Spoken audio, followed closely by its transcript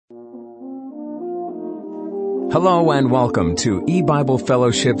Hello and welcome to E-Bible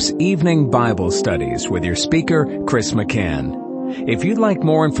Fellowship's Evening Bible Studies with your speaker, Chris McCann. If you'd like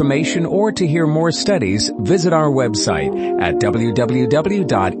more information or to hear more studies, visit our website at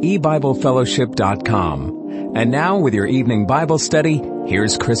www.ebiblefellowship.com. And now with your evening Bible study,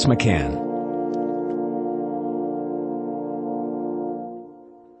 here's Chris McCann.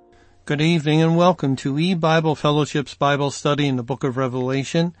 Good evening and welcome to E-Bible Fellowship's Bible study in the book of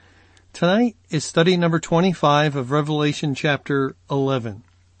Revelation. Tonight is study number 25 of Revelation chapter 11.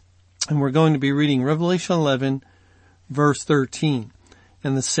 And we're going to be reading Revelation 11, verse 13.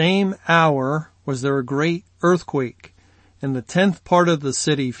 In the same hour was there a great earthquake, and the 10th part of the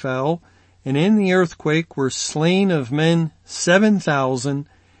city fell, and in the earthquake were slain of men 7,000,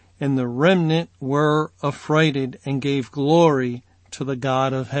 and the remnant were affrighted and gave glory to the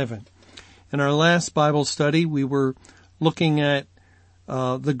God of heaven. In our last Bible study, we were looking at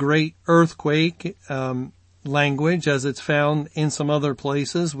the great earthquake language as it's found in some other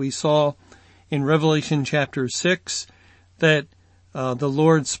places. We saw in Revelation chapter 6 that the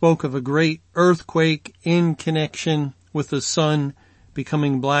Lord spoke of a great earthquake in connection with the sun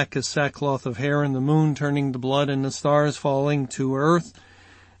becoming black as sackcloth of hair and the moon turning to blood and the stars falling to earth.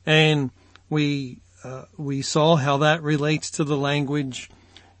 And we saw how that relates to the language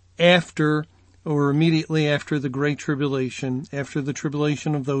after or immediately after the Great Tribulation. After the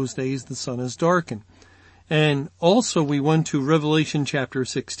tribulation of those days, the sun is darkened. And also we went to Revelation chapter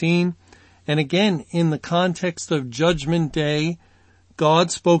 16. And again, in the context of Judgment Day,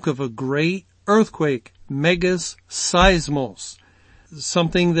 God spoke of a great earthquake, megas seismos,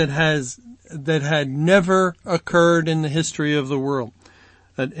 something that had never occurred in the history of the world.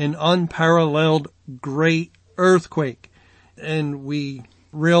 An unparalleled great earthquake. And we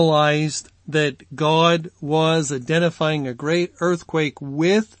realized that God was identifying a great earthquake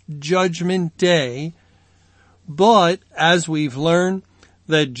with Judgment Day, but as we've learned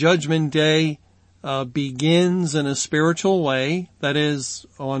that Judgment Day begins in a spiritual way, that is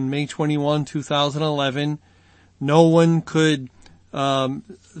on May 21, 2011, no one could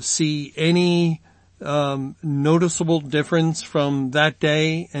see any noticeable difference from that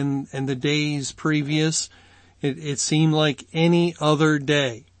day and the days previous. It seemed like any other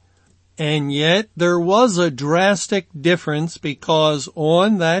day. And yet there was a drastic difference because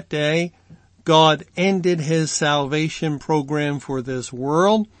on that day, God ended his salvation program for this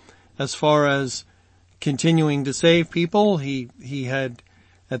world as far as continuing to save people. He had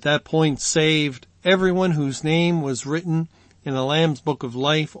at that point saved everyone whose name was written in the Lamb's Book of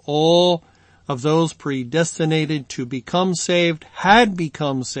Life. All of those predestinated to become saved had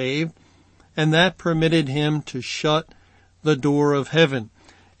become saved, and that permitted him to shut the door of heaven.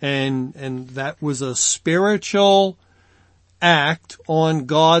 And that was a spiritual act on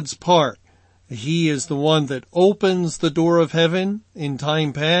God's part. He is the one that opens the door of heaven in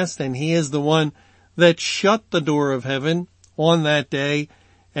time past, and he is the one that shut the door of heaven on that day,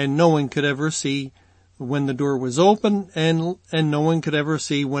 and no one could ever see when the door was open, and no one could ever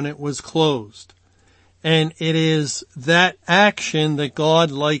see when it was closed. And it is that action that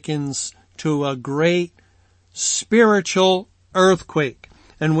God likens to a great spiritual earthquake.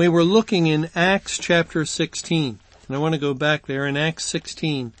 And we were looking in Acts chapter 16. And I want to go back there in Acts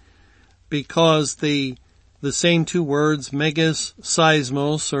 16 because the same two words, megas,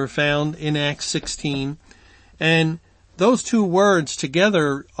 seismos, are found in Acts 16. And those two words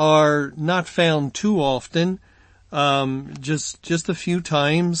together are not found too often, just a few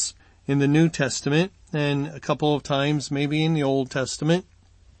times in the New Testament and a couple of times maybe in the Old Testament.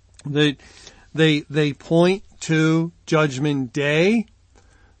 They point to Judgment Day.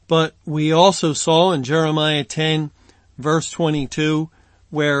 But we also saw in Jeremiah 10 verse 22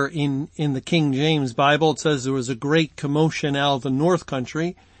 where in the King James Bible it says there was a great commotion out of the north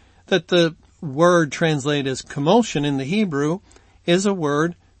country, that the word translated as commotion in the Hebrew is a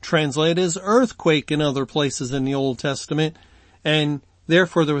word translated as earthquake in other places in the Old Testament. And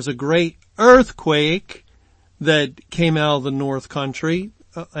therefore there was a great earthquake that came out of the north country.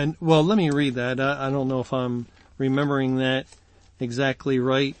 Let me read that. I don't know if I'm remembering that exactly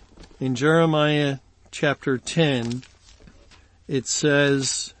right. In Jeremiah chapter 10, it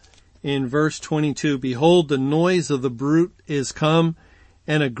says in verse 22, "Behold, the noise of the brute is come,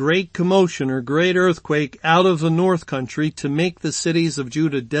 and a great commotion or great earthquake out of the north country to make the cities of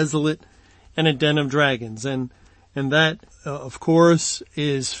Judah desolate and a den of dragons." And that, of course,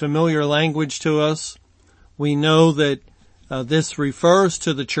 is familiar language to us. We know that this refers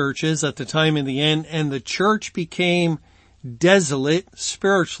to the churches at the time of the end, and the church became desolate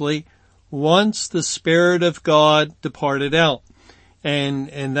spiritually once the Spirit of God departed out.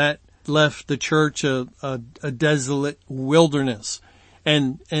 And that left the church a desolate wilderness.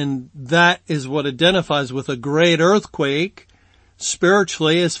 And that is what identifies with a great earthquake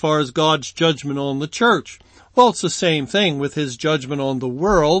spiritually as far as God's judgment on the church. Well, it's the same thing with his judgment on the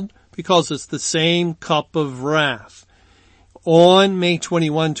world, because it's the same cup of wrath. On May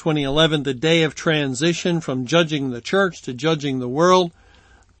 21, 2011, the day of transition from judging the church to judging the world,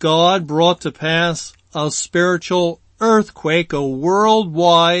 God brought to pass a spiritual earthquake, a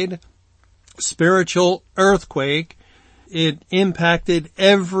worldwide spiritual earthquake. It impacted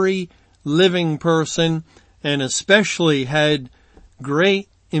every living person and especially had great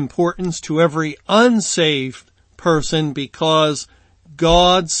importance to every unsaved person, because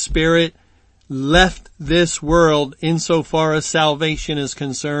God's Spirit left this world insofar as salvation is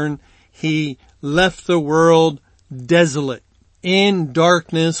concerned. He left the world desolate, in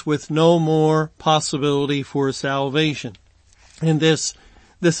darkness, with no more possibility for salvation. And this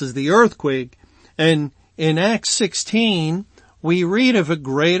is the earthquake. And in Acts 16, we read of a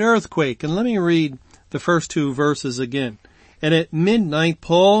great earthquake. And let me read the first two verses again. And at midnight,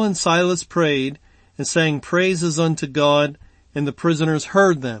 Paul and Silas prayed and sang praises unto God, and the prisoners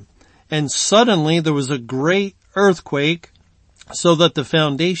heard them. And suddenly there was a great earthquake, so that the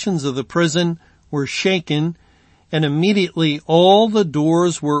foundations of the prison were shaken, and immediately all the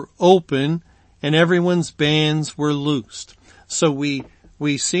doors were open, and everyone's bands were loosed. So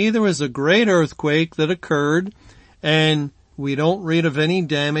we see there was a great earthquake that occurred, and we don't read of any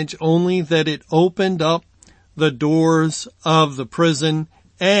damage, only that it opened up the doors of the prison,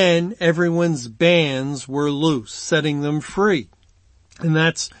 and everyone's bands were loose, setting them free. And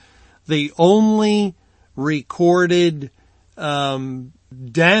that's the only recorded damage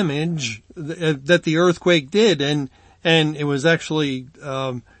that the earthquake did, and it was actually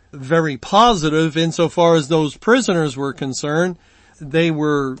very positive insofar as those prisoners were concerned. They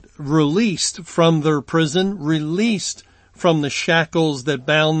were released from their prison, released from the shackles that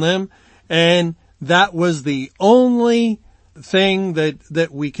bound them, and that was the only thing that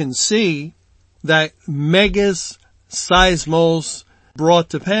we can see that Megas Seismos brought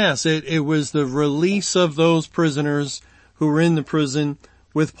to pass. It was the release of those prisoners who were in the prison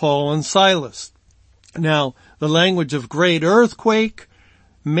with Paul and Silas. Now, the language of great earthquake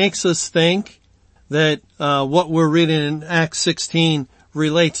makes us think that what we're reading in Acts 16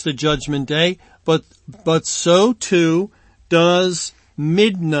 relates to Judgment Day, but so too does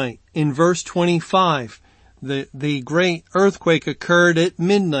midnight. In verse 25, the great earthquake occurred at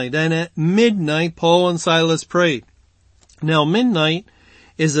midnight, and at midnight Paul and Silas prayed. Now, midnight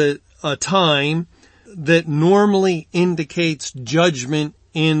is a time that normally indicates judgment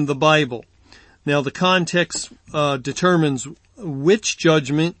in the Bible. Now, the context determines which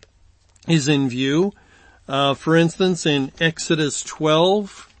judgment is in view. For instance, in Exodus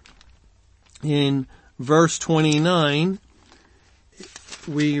 12, in verse 29,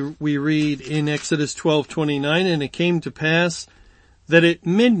 we read in Exodus 12:29, and it came to pass that at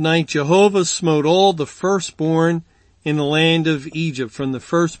midnight Jehovah smote all the firstborn in the land of Egypt, from the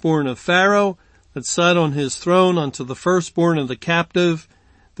firstborn of Pharaoh that sat on his throne unto the firstborn of the captive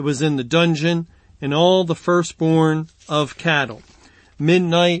that was in the dungeon, and all the firstborn of cattle.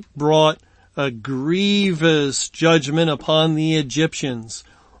 Midnight brought a grievous judgment upon the Egyptians.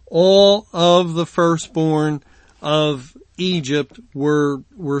 All of the firstborn of Egypt were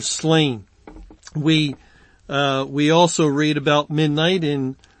slain. We also read about midnight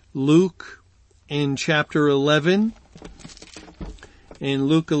in Luke in chapter 11. In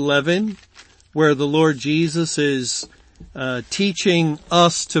Luke 11, where the Lord Jesus is teaching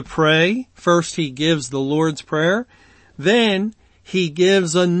us to pray. First he gives the Lord's Prayer. Then he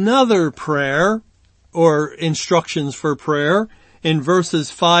gives another prayer, or instructions for prayer, in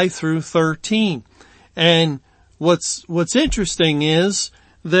verses 5 through 13. And what's interesting is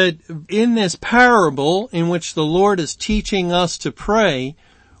that in this parable in which the Lord is teaching us to pray,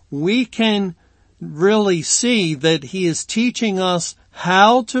 we can really see that he is teaching us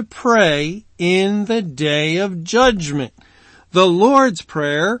how to pray in the day of judgment. The Lord's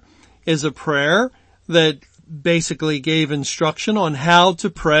Prayer is a prayer that basically gave instruction on how to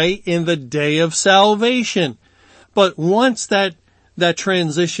pray in the day of salvation. But once that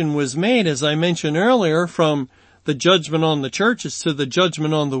transition was made, as I mentioned earlier, from the judgment on the churches to the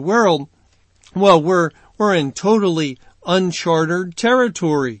judgment on the world, well, we're in totally uncharted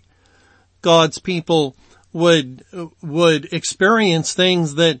territory. God's people would experience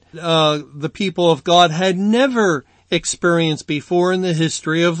things that the people of God had never experienced before in the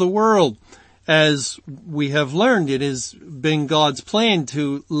history of the world. As we have learned, it has been God's plan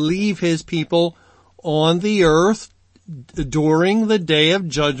to leave his people on the earth during the day of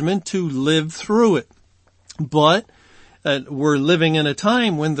judgment to live through it. But we're living in a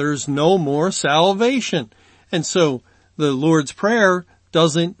time when there's no more salvation. And so the Lord's Prayer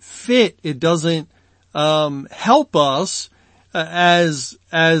doesn't fit. It doesn't help us as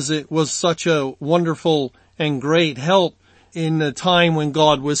it was such a wonderful and great help in the time when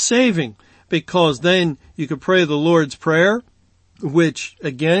God was saving. Because then you could pray the Lord's Prayer, which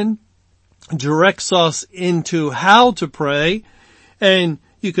again directs us into how to pray, and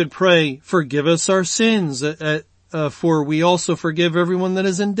you could pray, forgive us our sins, for we also forgive everyone that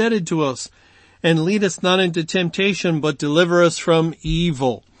is indebted to us, and lead us not into temptation, but deliver us from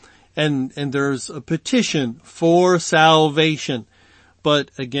evil. And there's a petition for salvation.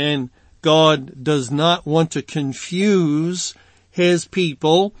 But again, God does not want to confuse his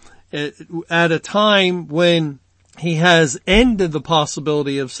people at a time when he has ended the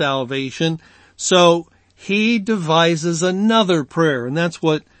possibility of salvation. So he devises another prayer, and that's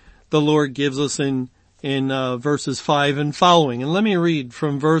what the Lord gives us in verses 5 and following. And let me read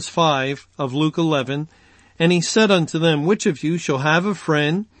from verse 5 of Luke 11. And he said unto them, which of you shall have a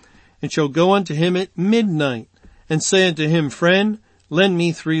friend, and shall go unto him at midnight, and say unto him, friend, lend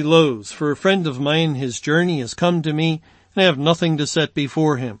me 3 loaves, for a friend of mine, his journey is come to me, and I have nothing to set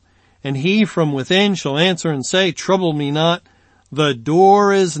before him. And he from within shall answer and say, trouble me not, the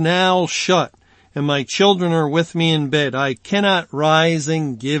door is now shut, and my children are with me in bed. I cannot rise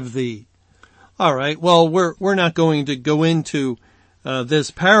and give thee. All right, well, we're not going to go into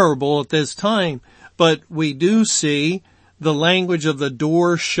this parable at this time, but we do see the language of the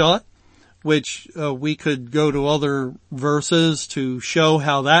door shut, which we could go to other verses to show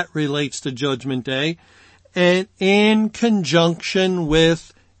how that relates to Judgment Day, and in conjunction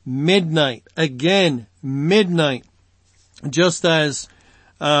with midnight. Again, midnight. Just as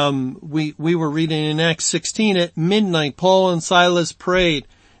we were reading in Acts 16, at midnight, Paul and Silas prayed,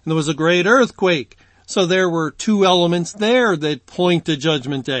 and there was a great earthquake. So there were 2 elements there that point to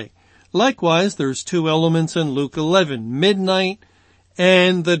Judgment Day. Likewise, there's 2 elements in Luke 11, midnight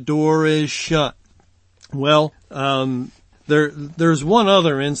and the door is shut. Well, there's one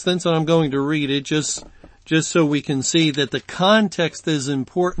other instance, and I'm going to read it just so we can see that the context is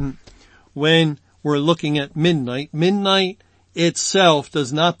important when we're looking at midnight. Midnight itself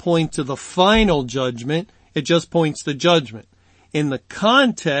does not point to the final judgment. It just points to judgment. In the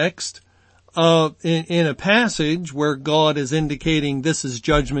context of, in a passage where God is indicating this is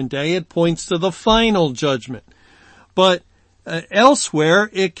Judgment Day, it points to the final judgment. But elsewhere,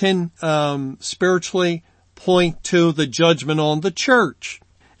 it can spiritually point to the judgment on the church.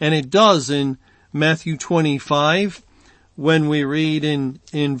 And it does in Matthew 25, when we read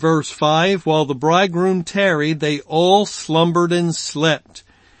in verse 5, while the bridegroom tarried, they all slumbered and slept.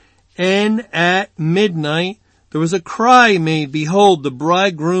 And at midnight there was a cry made, behold, the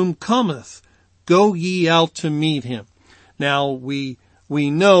bridegroom cometh, go ye out to meet him. Now we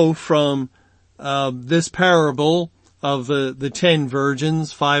know from this parable of the 10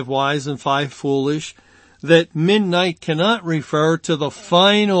 virgins, 5 wise and 5 foolish, that midnight cannot refer to the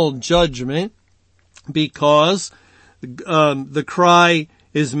final judgment, because the cry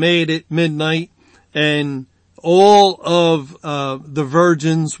is made at midnight and all of the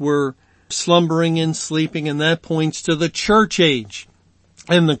virgins were slumbering and sleeping, and that points to the church age.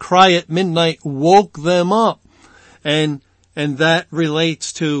 And the cry at midnight woke them up. And that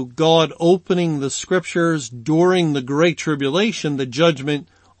relates to God opening the scriptures during the Great Tribulation, the judgment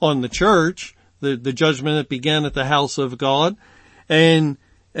on the church, the judgment that began at the house of God. And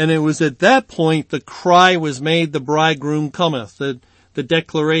it was at that point the cry was made, the bridegroom cometh, the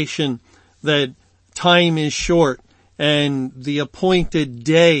declaration that time is short, and the appointed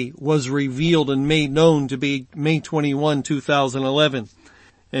day was revealed and made known to be May 21, 2011.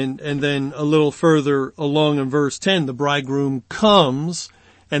 And then a little further along in verse 10, the bridegroom comes,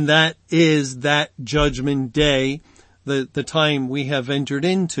 and that is that judgment day, the time we have entered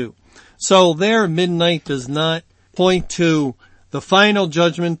into. So there, midnight does not point to the final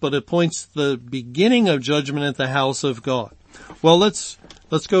judgment, but it points to the beginning of judgment at the house of God. Well, let's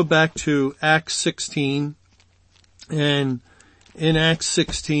go back to Acts 16. And in Acts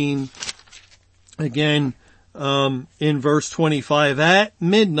 16, again, in verse 25, at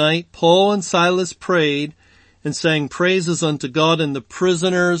midnight, Paul and Silas prayed and sang praises unto God, and the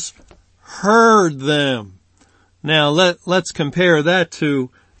prisoners heard them. Now let's compare that to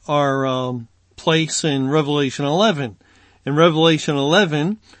our place in Revelation 11. In Revelation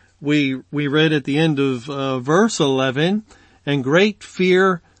 11, we read at the end of verse 11, and great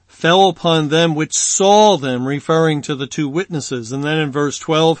fear fell upon them which saw them, referring to the 2 witnesses. And then in verse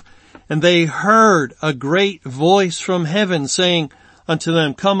 12, And they heard a great voice from heaven saying unto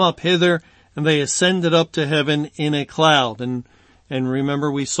them, come up hither. And they ascended up to heaven in a cloud. And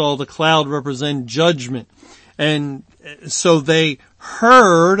remember, we saw the cloud represent judgment. And so they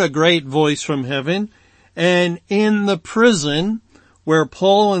heard a great voice from heaven. And in the prison where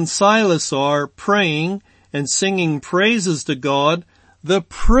Paul and Silas are praying and singing praises to God, the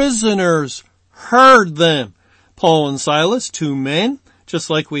prisoners heard them. Paul and Silas, two men, just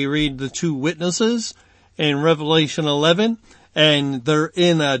like we read the two witnesses in Revelation 11. And they're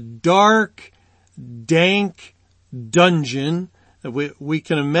in a dark, dank dungeon. We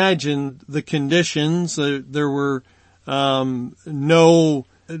can imagine the conditions. There were no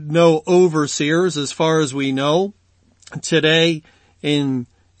overseers as far as we know. Today in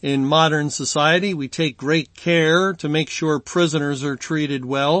modern society, we take great care to make sure prisoners are treated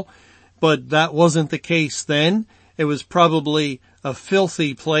well, but that wasn't the case then. It was probably a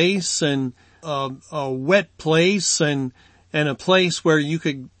filthy place and a wet place and a place where you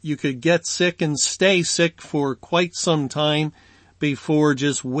could get sick and stay sick for quite some time before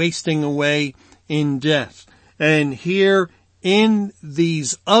just wasting away in death. And here in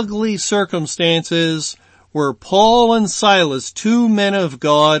these ugly circumstances were Paul and Silas, two men of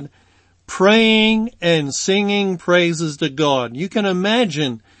God, praying and singing praises to God. You can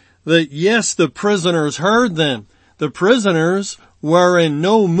imagine that, yes, the prisoners heard them. The prisoners were in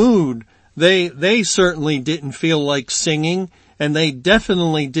no mood. They certainly didn't feel like singing, and they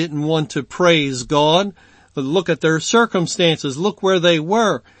definitely didn't want to praise God. But look at their circumstances. Look where they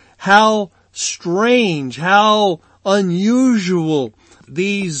were. How strange, how unusual.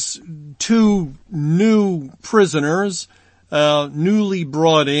 These two new prisoners, newly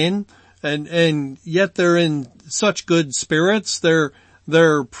brought in, and yet they're in such good spirits.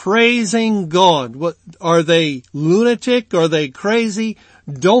 They're praising God. What, are they lunatic? Are they crazy?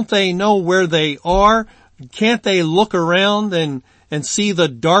 Don't they know where they are? Can't they look around and see the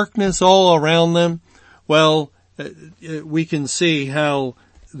darkness all around them? Well, we can see how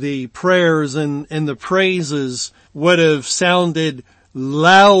the prayers and the praises would have sounded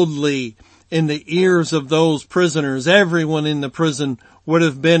loudly in the ears of those prisoners. Everyone in the prison would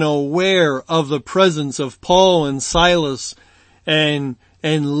have been aware of the presence of Paul and Silas, and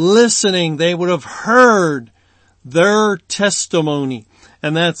listening, they would have heard their testimony.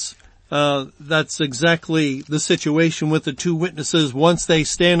 And that's exactly the situation with the two witnesses. Once they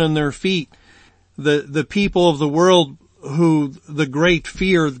stand on their feet, the people of the world who the great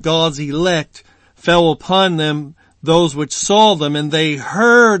fear of God's elect fell upon them, those which saw them, and they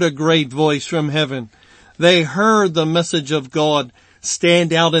heard a great voice from heaven. They heard the message of God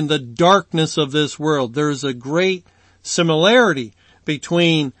stand out in the darkness of this world. There's a great similarity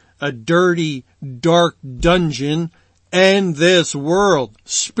between a dirty, dark dungeon and this world.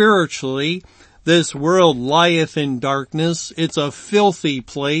 Spiritually, this world lieth in darkness. It's a filthy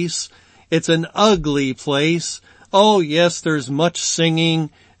place. It's an ugly place. Oh yes, there's much singing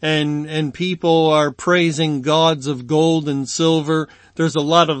and people are praising gods of gold and silver. There's a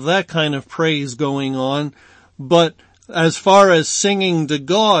lot of that kind of praise going on. But as far as singing to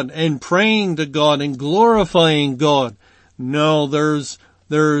God and praying to God and glorifying God, no, there's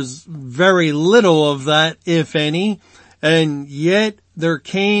very little of that, if any. And yet there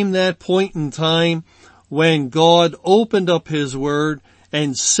came that point in time when God opened up His Word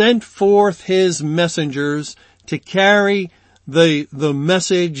and sent forth His messengers to carry the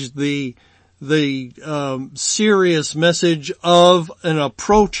message, the serious message of an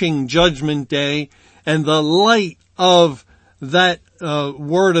approaching judgment day, and the light of that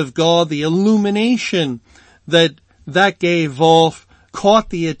Word of God, the illumination that gave off, caught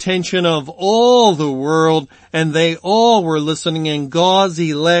the attention of all the world, and they all were listening, and God's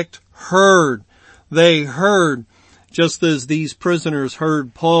elect heard. They heard, just as these prisoners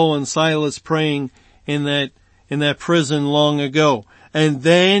heard Paul and Silas praying in that prison long ago. And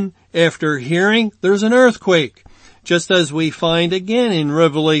then, after hearing, there's an earthquake, just as we find again in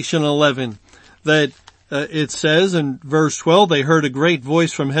Revelation 11, that it says in verse 12, they heard a great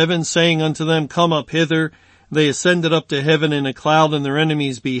voice from heaven saying unto them, come up hither. They ascended up to heaven in a cloud, and their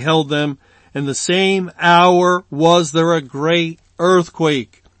enemies beheld them. And the same hour was there a great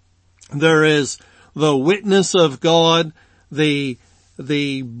earthquake. There is the witness of God, the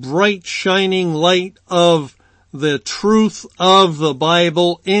bright shining light of the truth of the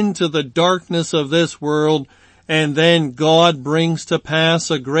Bible into the darkness of this world, and then God brings to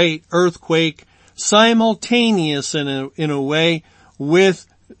pass a great earthquake, simultaneous in a way with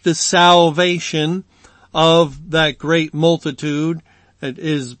the salvation of that great multitude. It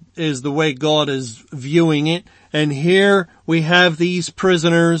is the way God is viewing it. And here we have these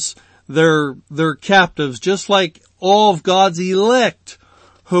prisoners. their captives, just like all of God's elect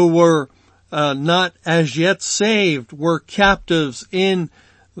who were not as yet saved were captives in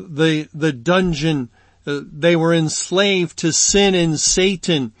the dungeon. They were enslaved to sin and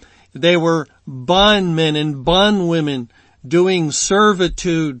Satan. They were bondmen and bondwomen doing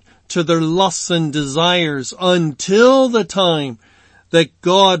servitude to their lusts and desires until the time that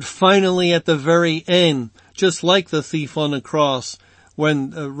God finally at the very end, just like the thief on the cross,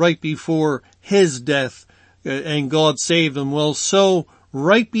 when right before his death and God saved him. Well, so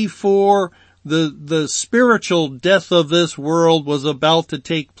right before the spiritual death of this world was about to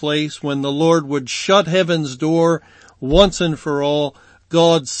take place, when the Lord would shut heaven's door once and for all,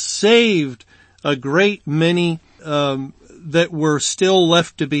 God saved a great many that were still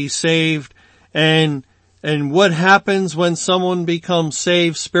left to be saved. And what happens when someone becomes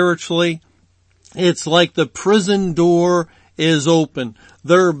saved spiritually? It's like the prison door is open.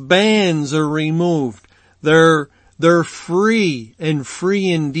 Their bands are removed. They're free and free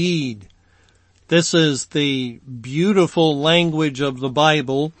indeed. This is the beautiful language of the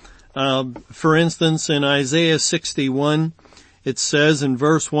Bible. For instance, in Isaiah 61, it says in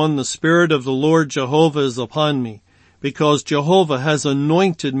verse 1, "The Spirit of the Lord Jehovah is upon me, because Jehovah has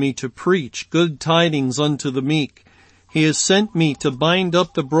anointed me to preach good tidings unto the meek. He has sent me to bind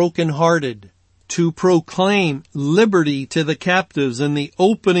up the brokenhearted, to proclaim liberty to the captives and the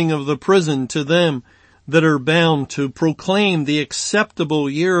opening of the prison to them that are bound, to proclaim the acceptable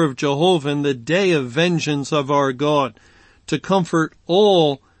year of Jehovah and the day of vengeance of our God, to comfort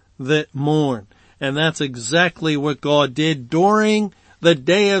all that mourn." And that's exactly what God did during the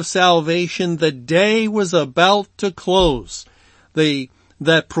day of salvation. The day was about to close.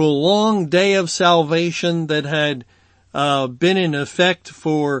 That prolonged day of salvation that had been in effect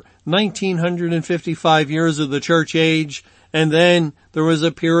for 1955 years of the church age, and then there was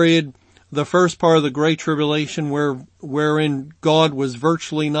a period, the first part of the Great Tribulation, wherein God was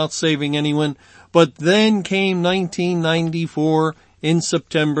virtually not saving anyone. But then came 1994 in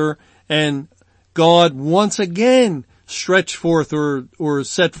September, and God once again stretched forth or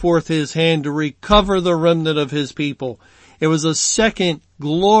set forth his hand to recover the remnant of his people. It was a second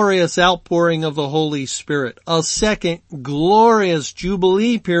glorious outpouring of the Holy Spirit, a second glorious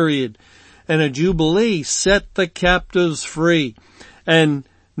Jubilee period, and a Jubilee set the captives free. And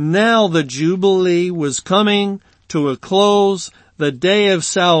now the Jubilee was coming to a close. The day of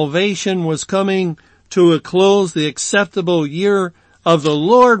salvation was coming to a close. The acceptable year of the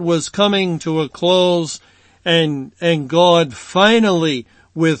Lord was coming to a close. And God finally,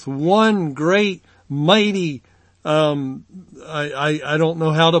 with one great mighty, I don't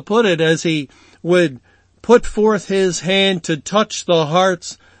know how to put it, as he would put forth his hand to touch the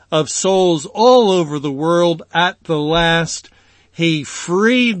hearts of souls all over the world at the last, he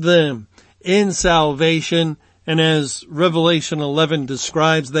freed them in salvation. And as Revelation 11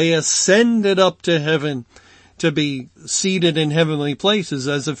 describes, they ascended up to heaven to be seated in heavenly places,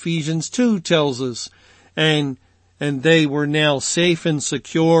 as Ephesians 2 tells us. And they were now safe and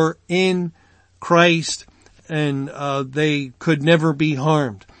secure in Christ, and they could never be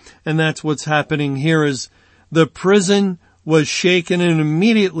harmed. And that's what's happening here. Is the prison was shaken, and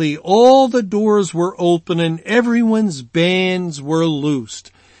immediately all the doors were open and everyone's bands were loosed.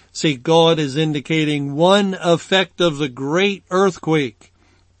 See, God is indicating one effect of the great earthquake,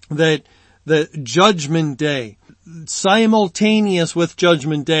 that the Judgment Day, simultaneous with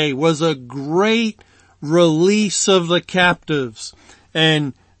Judgment Day, was a great release of the captives.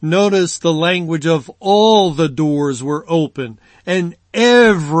 And notice the language of all the doors were open and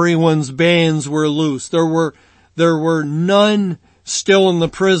everyone's bands were loose. There were none still in the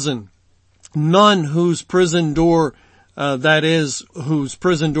prison, none whose prison door, whose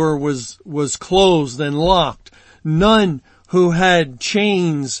prison door was closed and locked, none who had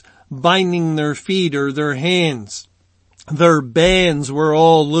chains binding their feet or their hands. Their bands were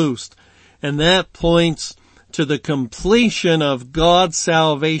all loosed. And that points to the completion of God's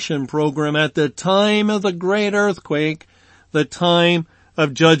salvation program at the time of the great earthquake, the time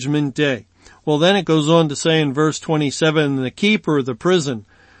of Judgment Day. Well, then it goes on to say in verse 27, "The keeper of the prison,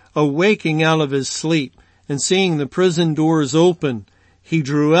 awaking out of his sleep and seeing the prison doors open, he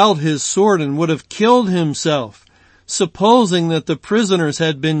drew out his sword and would have killed himself, supposing that the prisoners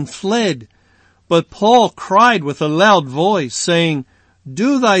had been fled. But Paul cried with a loud voice, saying,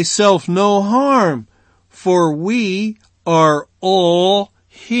 'Do thyself no harm, for we are all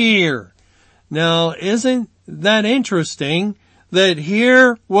here.'" Now, isn't that interesting that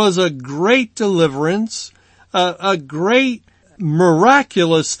here was a great deliverance, a great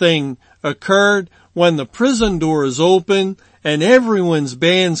miraculous thing occurred when the prison doors open and everyone's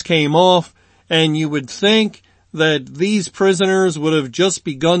bands came off, and you would think that these prisoners would have just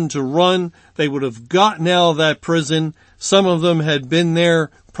begun to run. They would have gotten out of that prison. Some of them had been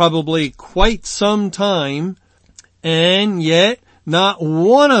there probably quite some time, and yet not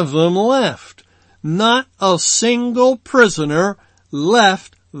one of them left. Not a single prisoner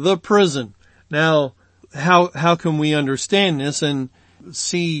left the prison. Now, how can we understand this and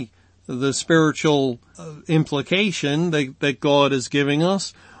see the spiritual implication that God is giving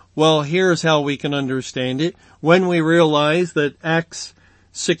us? Well, here's how we can understand it. When we realize that Acts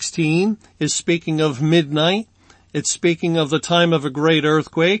 16 is speaking of midnight, it's speaking of the time of a great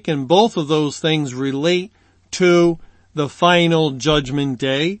earthquake, and both of those things relate to the final judgment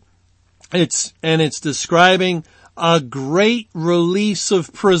day. It's describing a great release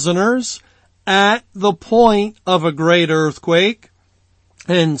of prisoners at the point of a great earthquake.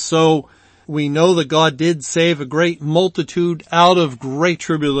 And so we know that God did save a great multitude out of great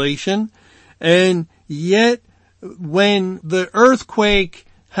tribulation. And yet, when the earthquake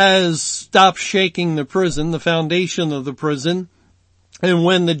has stopped shaking the prison, the foundation of the prison, and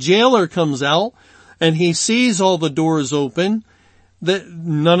when the jailer comes out and he sees all the doors open, that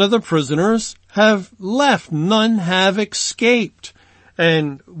none of the prisoners have left. None have escaped.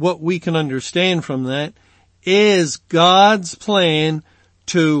 And what we can understand from that is God's plan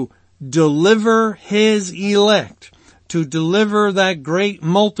to deliver his elect, to deliver that great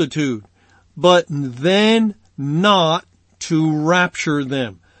multitude, but then not to rapture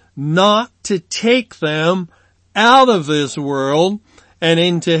them, not to take them out of this world and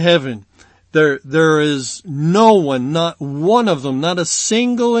into heaven. There is no one, not one of them, not a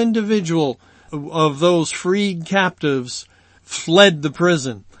single individual of those freed captives fled the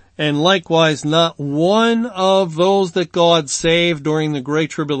prison. And likewise, not one of those that God saved during the Great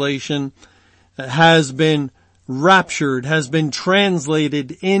Tribulation has been raptured, has been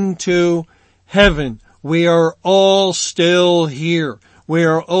translated into heaven. We are all still here. We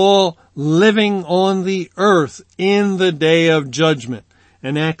are all living on the earth in the day of judgment.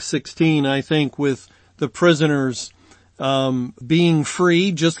 And Acts 16, I think, with the prisoners being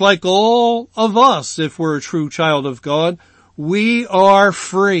free, just like all of us, if we're a true child of God, we are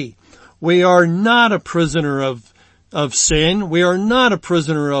free. We are not a prisoner of sin. We are not a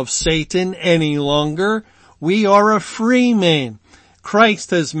prisoner of Satan any longer. We are a free man. Christ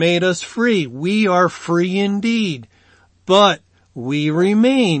has made us free. We are free indeed. But we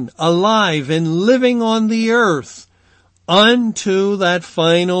remain alive and living on the earth unto that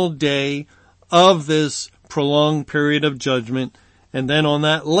final day of this prolonged period of judgment. And then on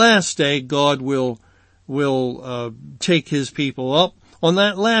that last day, God will take his people up. On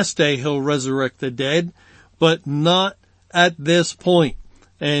that last day, he'll resurrect the dead, but not at this point.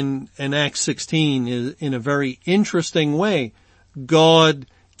 And Acts 16 is in a very interesting way. God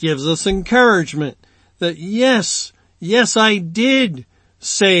gives us encouragement that yes, I did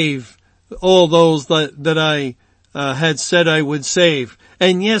save all those that I had said I would save.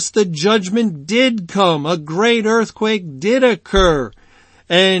 And yes, the judgment did come. A great earthquake did occur.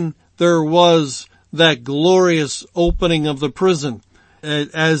 And there was that glorious opening of the prison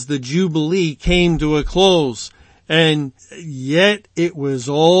as the Jubilee came to a close. And yet it was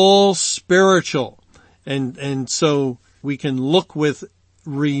all spiritual. And so we can look with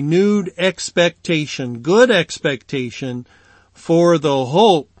renewed expectation, good expectation for the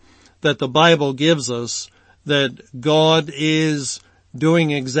hope that the Bible gives us, that God is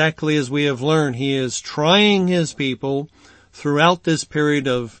doing exactly as we have learned. He is trying his people throughout this period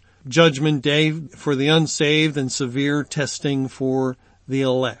of Judgment Day for the unsaved and severe testing for the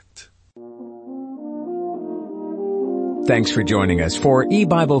elect. Thanks for joining us for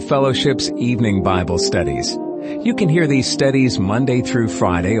eBible Fellowship's Evening Bible Studies. You can hear these studies Monday through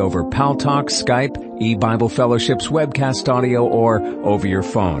Friday over Paltalk, Skype, eBible Fellowship's webcast audio, or over your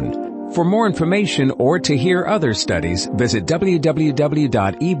phone. For more information or to hear other studies, visit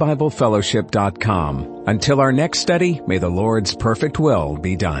www.ebiblefellowship.com. Until our next study, may the Lord's perfect will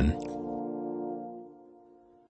be done.